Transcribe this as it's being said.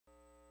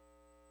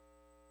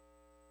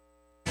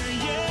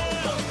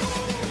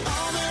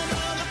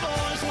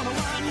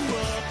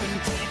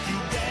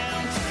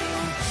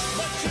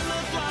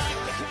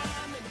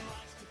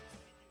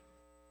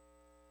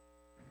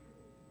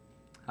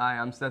Hi,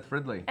 I'm Seth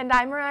Fridley. And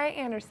I'm Mariah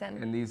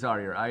Anderson. And these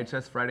are your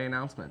IHS Friday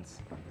announcements.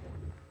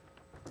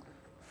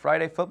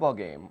 Friday football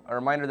game. A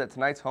reminder that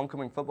tonight's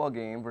homecoming football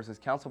game versus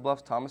Council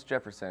Bluffs Thomas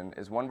Jefferson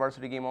is one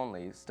varsity game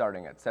only,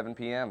 starting at 7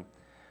 p.m.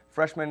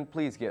 Freshmen,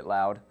 please get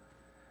loud.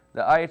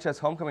 The IHS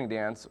homecoming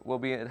dance will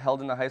be held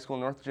in the high school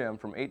north gym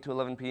from 8 to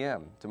 11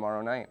 p.m.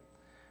 tomorrow night.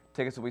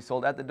 Tickets will be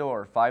sold at the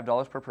door,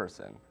 $5 per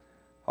person.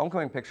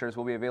 Homecoming pictures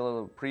will be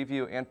available to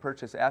preview and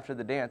purchase after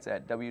the dance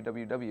at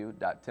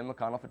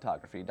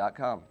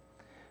www.timmcconnellphotography.com.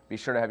 Be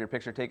sure to have your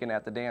picture taken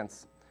at the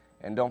dance.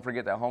 And don't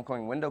forget that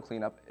homecoming window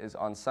cleanup is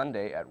on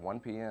Sunday at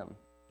 1 p.m.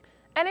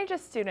 IHS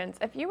students,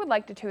 if you would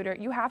like to tutor,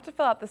 you have to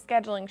fill out the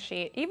scheduling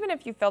sheet, even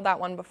if you filled out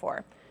one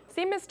before.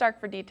 See Ms. Stark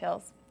for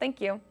details. Thank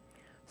you.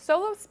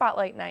 Solo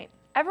Spotlight Night.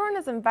 Everyone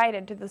is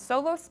invited to the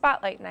Solo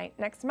Spotlight Night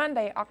next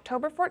Monday,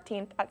 October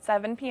 14th at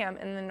 7 p.m.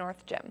 in the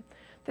North Gym.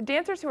 The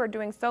dancers who are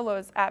doing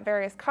solos at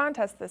various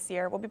contests this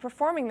year will be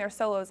performing their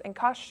solos in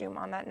costume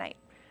on that night.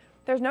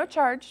 There's no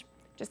charge,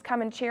 just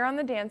come and cheer on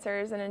the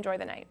dancers and enjoy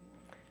the night.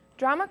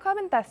 Drama Club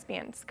and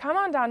Thespians, come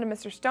on down to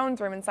Mr.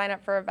 Stone's room and sign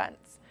up for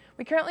events.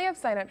 We currently have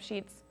sign-up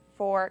sheets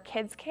for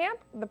Kids Camp,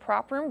 the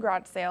Prop Room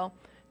Garage Sale,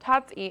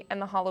 Tots Eat,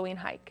 and the Halloween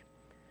Hike.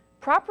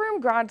 Prop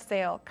Room Garage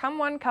Sale, come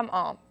one, come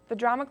all. The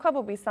Drama Club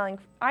will be selling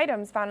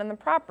items found in the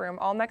prop room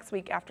all next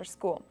week after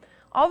school.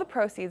 All the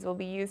proceeds will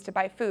be used to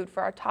buy food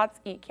for our Tots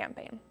Eat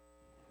campaign.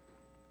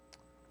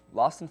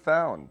 Lost and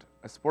Found.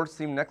 A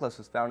sports-themed necklace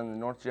was found in the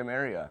North Gym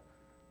area.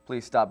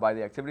 Please stop by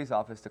the activities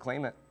office to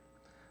claim it.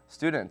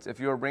 Students, if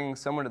you are bringing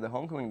someone to the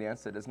homecoming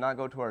dance that does not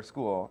go to our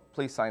school,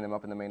 please sign them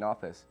up in the main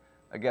office.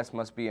 A guest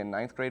must be in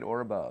 9th grade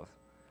or above.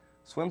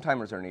 Swim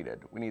timers are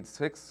needed. We need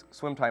 6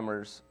 swim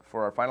timers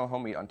for our final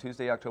home meet on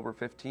Tuesday, October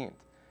 15th.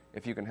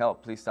 If you can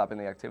help, please stop in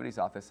the activities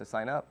office to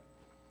sign up.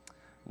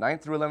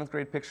 9th through 11th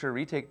grade picture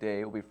retake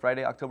day will be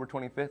Friday, October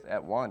 25th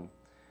at 1.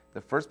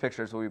 The first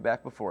pictures will be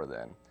back before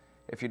then.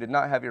 If you did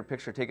not have your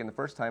picture taken the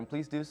first time,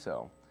 please do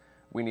so.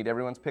 We need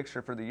everyone's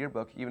picture for the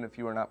yearbook, even if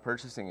you are not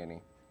purchasing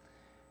any.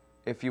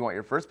 If you want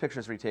your first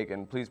pictures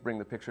retaken, please bring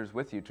the pictures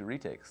with you to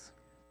retakes.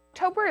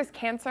 October is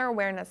Cancer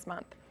Awareness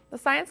Month. The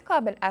Science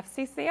Club and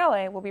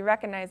FCCLA will be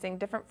recognizing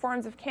different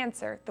forms of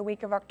cancer the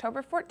week of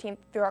October 14th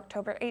through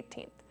October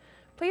 18th.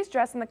 Please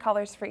dress in the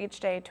colors for each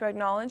day to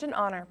acknowledge and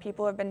honor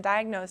people who have been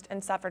diagnosed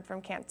and suffered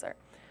from cancer.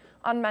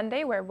 On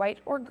Monday, wear white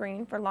or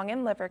green for lung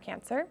and liver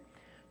cancer.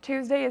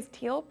 Tuesday is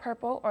teal,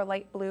 purple, or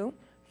light blue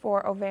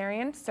for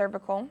ovarian,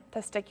 cervical,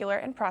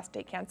 testicular, and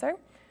prostate cancer.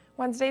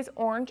 Wednesday is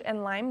orange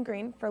and lime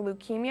green for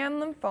leukemia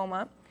and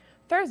lymphoma.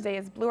 Thursday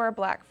is blue or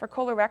black for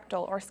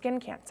colorectal or skin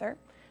cancer.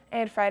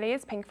 And Friday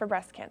is pink for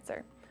breast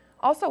cancer.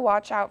 Also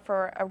watch out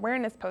for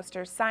awareness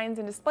posters, signs,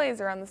 and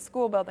displays around the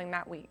school building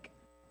that week.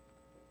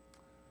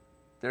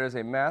 There is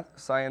a math,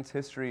 science,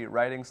 history,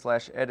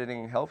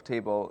 writing/editing help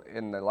table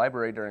in the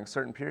library during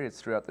certain periods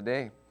throughout the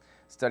day.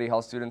 Study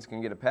hall students can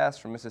get a pass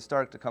from Mrs.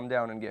 Stark to come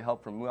down and get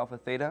help from Mu Alpha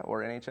Theta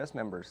or NHS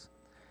members.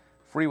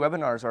 Free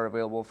webinars are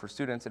available for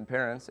students and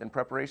parents in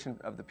preparation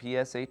of the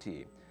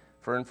PSAT.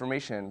 For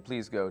information,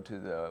 please go to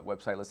the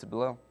website listed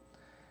below.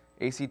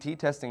 ACT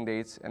testing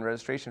dates and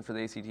registration for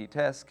the ACT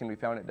test can be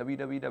found at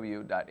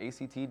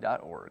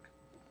www.act.org.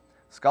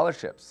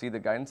 Scholarships, see the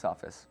guidance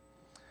office.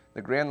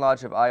 The Grand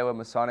Lodge of Iowa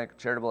Masonic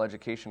Charitable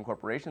Education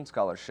Corporation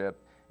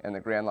Scholarship and the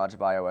Grand Lodge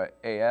of Iowa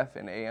AF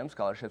and AM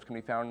scholarships can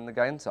be found in the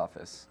guidance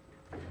office.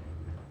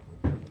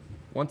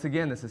 Once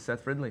again, this is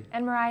Seth Fridley.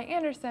 And Mariah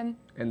Anderson.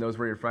 And those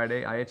were your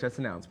Friday IHS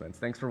announcements.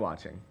 Thanks for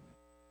watching.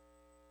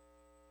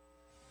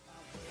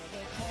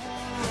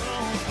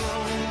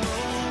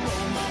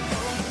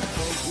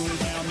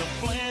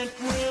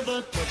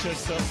 Get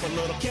yourself a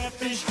little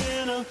catfish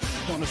dinner.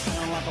 Gonna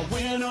sound like a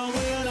winner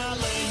when I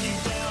lay you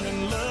down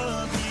and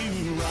love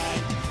you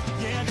right.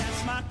 Yeah,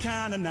 that's my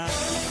kind of night.